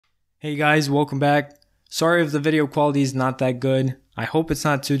Hey guys, welcome back. Sorry if the video quality is not that good. I hope it's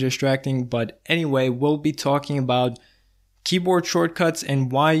not too distracting, but anyway, we'll be talking about keyboard shortcuts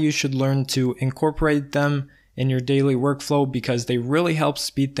and why you should learn to incorporate them in your daily workflow because they really help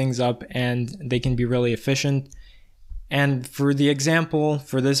speed things up and they can be really efficient. And for the example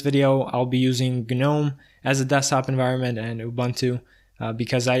for this video, I'll be using GNOME as a desktop environment and Ubuntu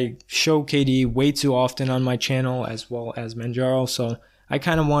because I show KDE way too often on my channel as well as Manjaro, so I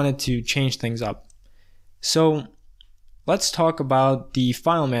kind of wanted to change things up. So let's talk about the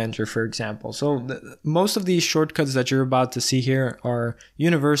file manager, for example. So most of these shortcuts that you're about to see here are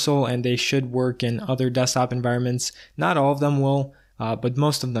universal and they should work in other desktop environments. Not all of them will, but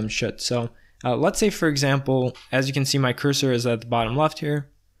most of them should. So let's say, for example, as you can see, my cursor is at the bottom left here.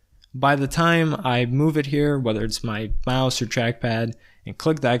 By the time I move it here, whether it's my mouse or trackpad, and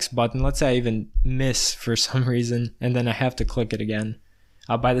click the X button, let's say I even miss for some reason, and then I have to click it again.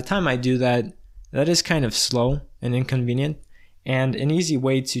 By the time I do that, that is kind of slow and inconvenient, and an easy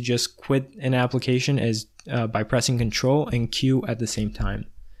way to just quit an application is by pressing Control and Q at the same time.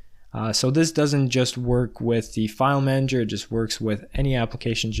 So this doesn't just work with the file manager, it just works with any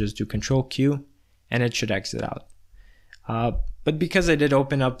application. Just do Control Q and it should exit out. But because I did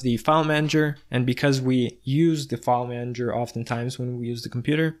open up the file manager, and because we use the file manager oftentimes when we use the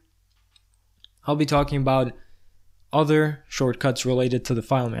computer, I'll be talking about other shortcuts related to the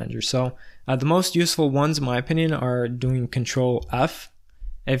file manager. So the most useful ones, in my opinion, are doing Control F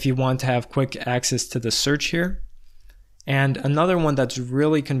if you want to have quick access to the search here. And another one that's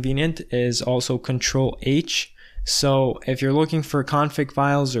really convenient is also Control H. So if you're looking for config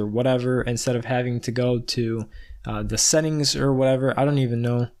files or whatever, instead of having to go to the settings or whatever, I don't even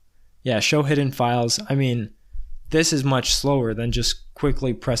know. Yeah, show hidden files. I mean, this is much slower than just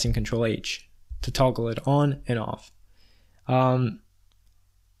quickly pressing Control H to toggle it on and off.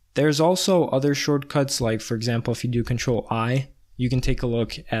 There's also other shortcuts, like for example, if you do Control I, you can take a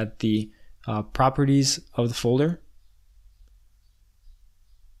look at the properties of the folder.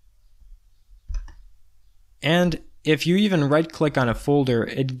 And if you even right click on a folder,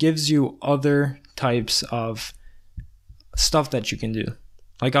 it gives you other types of stuff that you can do,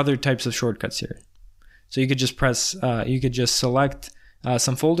 like other types of shortcuts here. So you could just press, you could just select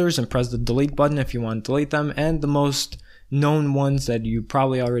some folders and press the delete button if you want to delete them. And the most known ones that you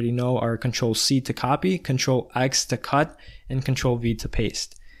probably already know are Control C to copy, Control X to cut, and Control V to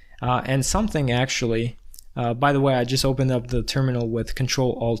paste. And something actually, by the way, I just opened up the terminal with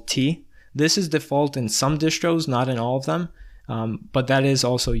Control Alt T. This is default in some distros, not in all of them, but that is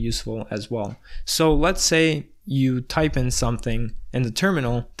also useful as well. So let's say you type in something in the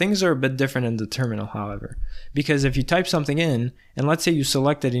terminal. Things are a bit different in the terminal, however, because if you type something in, and let's say you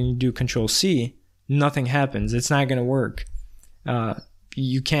select it and you do Control C, nothing happens. It's not going to work.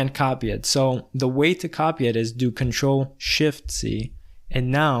 You can't copy it. So the way to copy it is do Control Shift C. And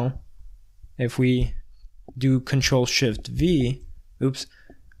now if we do Control Shift V, oops,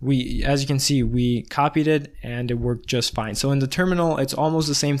 as you can see, we copied it and it worked just fine. So in the terminal, it's almost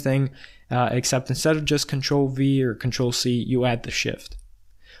the same thing, except instead of just Control V or Control C, you add the shift.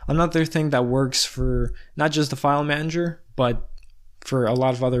 Another thing that works for not just the file manager, but for a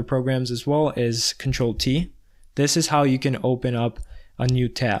lot of other programs as well, is Control T. This is how you can open up a new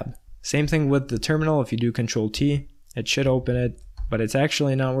tab. Same thing with the terminal. If you do Control T, it should open it, but it's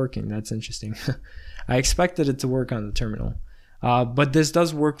actually not working. That's interesting. I expected it to work on the terminal, but this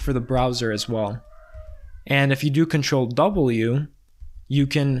does work for the browser as well. And if you do Control W, you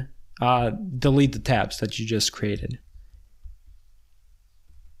can delete the tabs that you just created.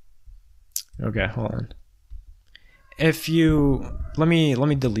 Okay, hold on. If you let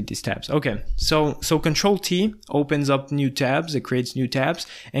me delete these tabs. Okay, so Control T opens up new tabs, it creates new tabs,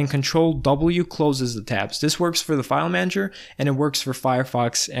 and Control W closes the tabs. This works for the file manager and it works for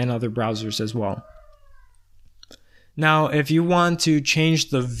Firefox and other browsers as well. Now, if you want to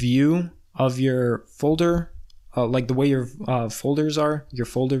change the view of your folder, like the way your folders are, your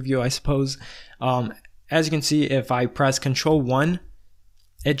folder view, I suppose, as you can see, if I press Control 1,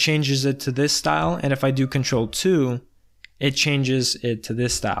 it changes it to this style, and if I do Control 2, it changes it to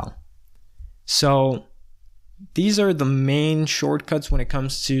this style. So these are the main shortcuts when it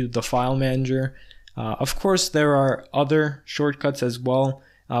comes to the file manager. Of course, there are other shortcuts as well,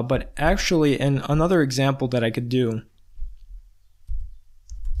 but actually, and another example that I could do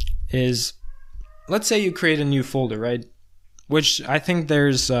is, let's say you create a new folder, right? Which I think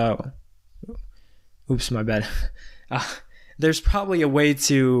there's, oops, my bad. There's probably a way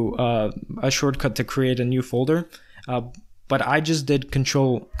to, a shortcut to create a new folder, but I just did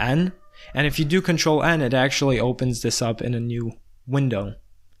Control N, and if you do Control N, it actually opens this up in a new window,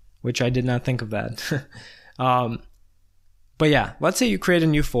 which I did not think of that. But yeah, let's say you create a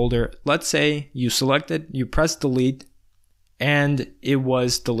new folder. Let's say you select it, you press delete, and it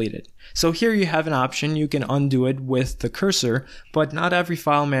was deleted. So here you have an option. You can undo it with the cursor, but not every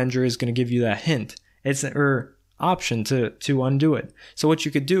file manager is going to give you that hint. It's an option to undo it. So what you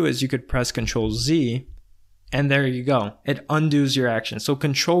could do is you could press Control Z, and there you go. It undoes your action. So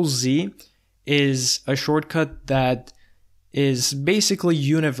Control Z is a shortcut that is basically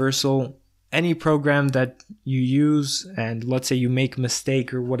universal. Any program that you use, and let's say you make a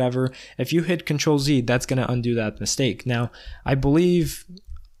mistake or whatever, if you hit Control Z, that's going to undo that mistake. Now, I believe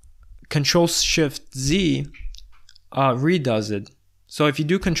Control Shift Z redoes it. So if you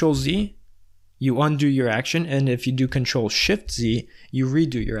do Control Z, you undo your action, and if you do Control Shift Z, you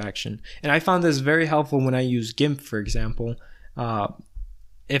redo your action. And I found this very helpful when I use GIMP, for example.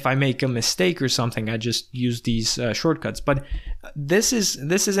 If I make a mistake or something, I just use these shortcuts. But this is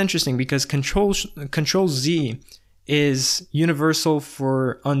interesting because Control Z is universal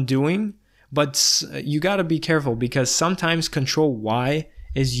for undoing, but you got to be careful because sometimes Control Y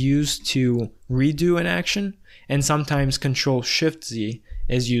is used to redo an action, and sometimes Control Shift Z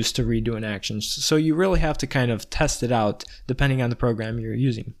is used to redo an action. So you really have to kind of test it out depending on the program you're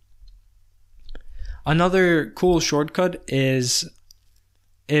using. Another cool shortcut is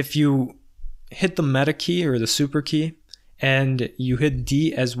if you hit the meta key or the super key and you hit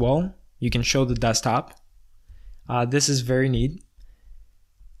D as well, you can show the desktop. This is very neat.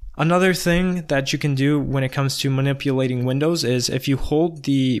 Another thing that you can do when it comes to manipulating windows is if you hold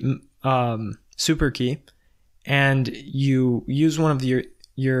the super key and you use one of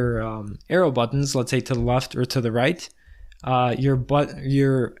your arrow buttons, let's say to the left or to the right,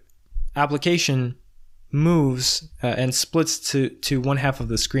 your application moves and splits to one half of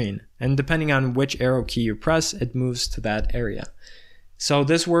the screen, and depending on which arrow key you press, it moves to that area. So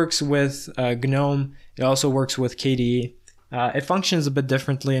this works with GNOME. It also works with KDE. It functions a bit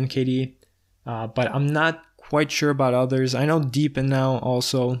differently in KDE, but I'm not quite sure about others. I know Deepin now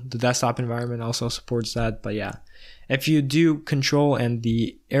also, the desktop environment also supports that, but yeah. If you do Control and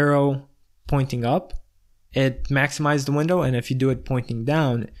the arrow pointing up, it maximizes the window, and if you do it pointing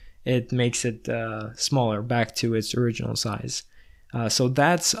down, it makes it smaller back to its original size. So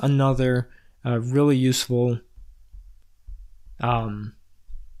that's another really useful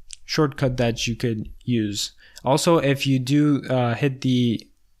shortcut that you could use. Also, if you do hit the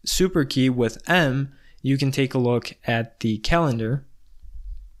super key with M, you can take a look at the calendar.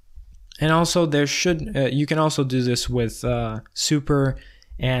 And also you can also do this with super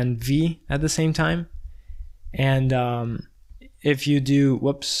and V at the same time. And if you do,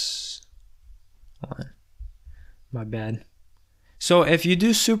 whoops, hold on, my bad. So if you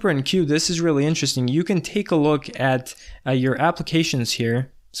do super and Q, this is really interesting. You can take a look at your applications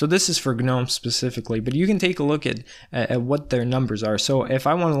here. So this is for GNOME specifically, but you can take a look at what their numbers are. So if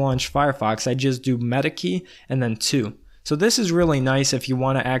I want to launch Firefox, I just do meta key and then 2. So this is really nice if you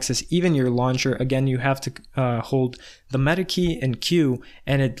want to access even your launcher. Again, you have to hold the meta key and Q,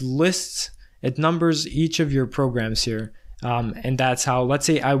 and it numbers each of your programs here. And that's how, let's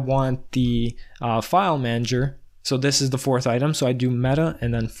say I want the file manager. So this is the 4th item. So I do meta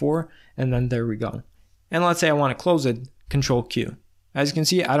and then 4, and then there we go. And let's say I want to close it, Control Q. As you can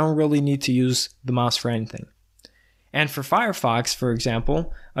see, I don't really need to use the mouse for anything. And for Firefox, for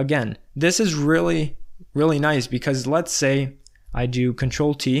example, again, this is really nice because let's say I do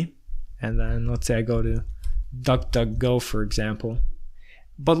Control T, and then let's say I go to DuckDuckGo, for example.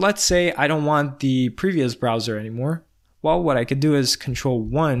 But let's say I don't want the previous browser anymore. Well, what I could do is Control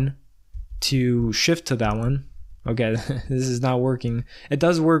 1 to shift to that one. Okay, this is not working. It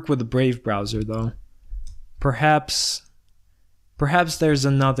does work with the Brave browser though. Perhaps there's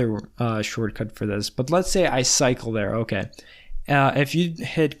another shortcut for this, but let's say I cycle there. Okay, if you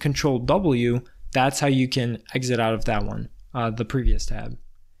hit Control W, that's how you can exit out of that one, the previous tab.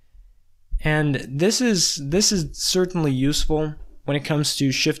 And this is certainly useful when it comes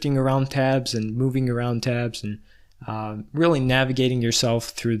to shifting around tabs and moving around tabs and really navigating yourself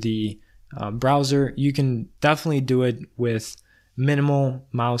through the browser. You can definitely do it with minimal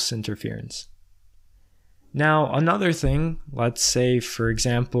mouse interference. Now, another thing, let's say, for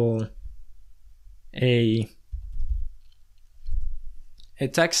example, a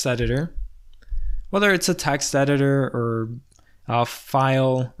text editor, whether it's a text editor or a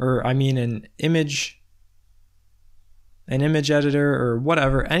file, or I mean an image editor or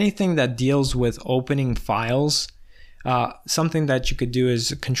whatever, anything that deals with opening files, something that you could do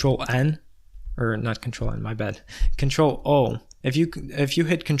is Control N, or not Control N, my bad, Control O. If you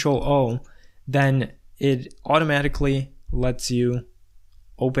hit Control O, then it automatically lets you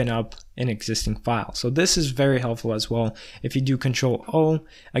open up an existing file. So this is very helpful as well. If you do Control O,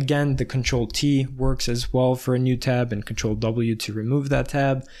 again, the Control T works as well for a new tab, and Control W to remove that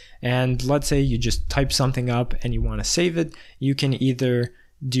tab. And let's say you just type something up and you want to save it, you can either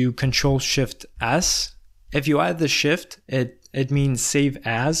do Control Shift S. If you add the shift, it means save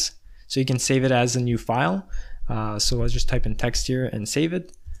as, so you can save it as a new file. So let's just type in text here and save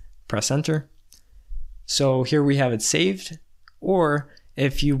it, press enter. So here we have it saved. Or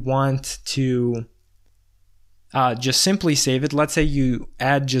if you want to just simply save it, let's say you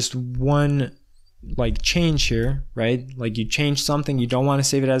add just one like change here, right? Like you change something, you don't want to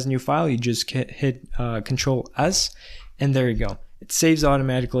save it as a new file, you just hit Control S, and there you go. It saves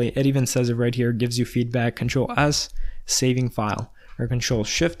automatically. It even says it right here, gives you feedback. Control S, saving file, or Control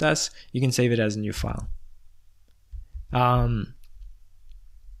Shift S, you can save it as a new file.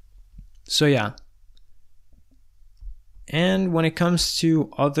 So yeah. And when it comes to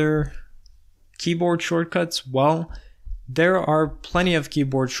other keyboard shortcuts, well, there are plenty of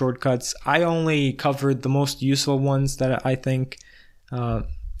keyboard shortcuts. I only covered the most useful ones that I think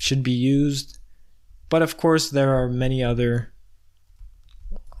should be used. But of course, there are many other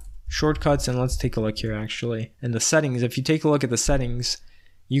shortcuts, and let's take a look here actually. In the settings, if you take a look at the settings,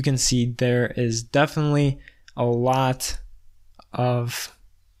 you can see there is definitely a lot of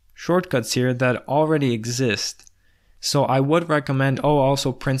shortcuts here that already exist. So I would recommend,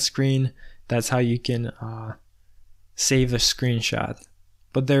 also print screen, that's how you can save a screenshot.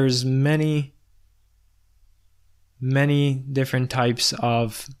 But there's many different types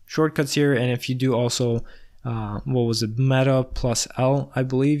of shortcuts here, and if you do also, Meta plus L, I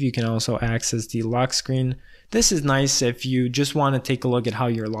believe, you can also access the lock screen. This is nice if you just want to take a look at how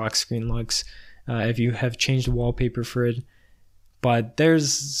your lock screen looks, if you have changed the wallpaper for it. But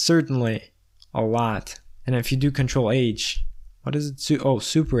there's certainly a lot. And if you do Control H, what is it?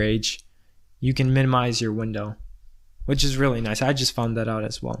 Super H, you can minimize your window, which is really nice. I just found that out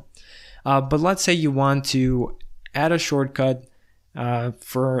as well. But let's say you want to add a shortcut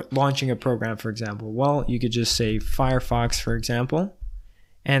for launching a program, for example. Well, you could just say Firefox, for example.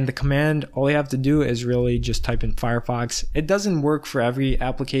 And the command, all you have to do is really just type in Firefox. It doesn't work for every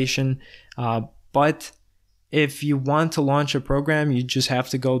application, but if you want to launch a program, you just have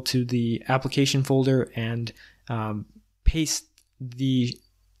to go to the application folder and paste the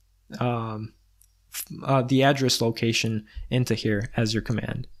address location into here as your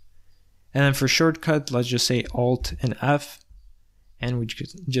command. And then for shortcut, let's just say Alt and F, and we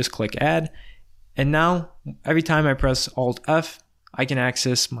just click Add. And now, every time I press Alt F, I can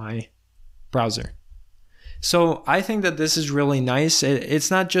access my browser. So I think that this is really nice. It's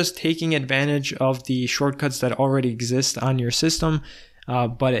not just taking advantage of the shortcuts that already exist on your system,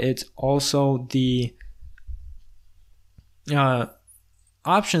 but it's also the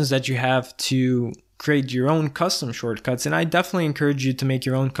options that you have to create your own custom shortcuts. And I definitely encourage you to make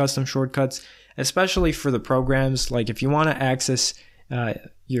your own custom shortcuts, especially for the programs. Like if you want to access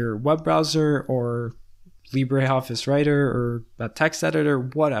your web browser or LibreOffice Writer or a text editor,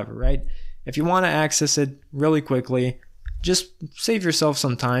 whatever, right? If you want to access it really quickly, just save yourself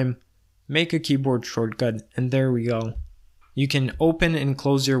some time, make a keyboard shortcut, and there we go. You can open and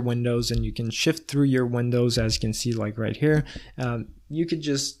close your windows, and you can shift through your windows, as you can see, like right here. You could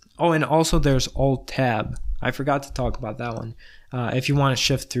just, and also there's Alt Tab. I forgot to talk about that one. If you want to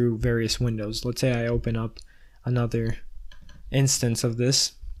shift through various windows. Let's say I open up another instance of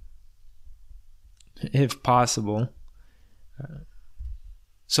this, if possible.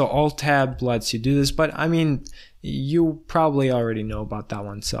 So Alt Tab lets you do this, but I mean, you probably already know about that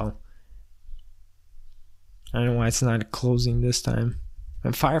one, so I don't know why it's not closing this time.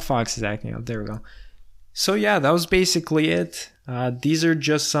 And Firefox is acting up. There we go. So yeah, that was basically it. These are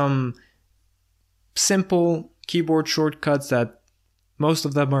just some simple keyboard shortcuts that most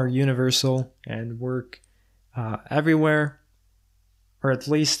of them are universal and work everywhere, or at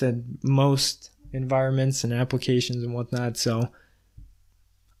least in most environments and applications and whatnot. So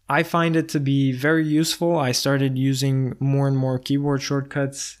I find it to be very useful. I started using more and more keyboard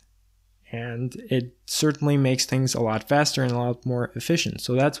shortcuts, and it certainly makes things a lot faster and a lot more efficient.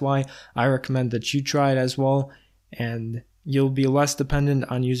 So that's why I recommend that you try it as well, and you'll be less dependent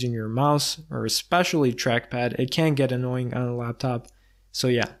on using your mouse or especially trackpad. It can get annoying on a laptop. So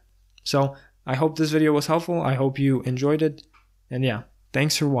yeah, so I hope this video was helpful. I hope you enjoyed it, and yeah,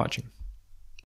 thanks for watching.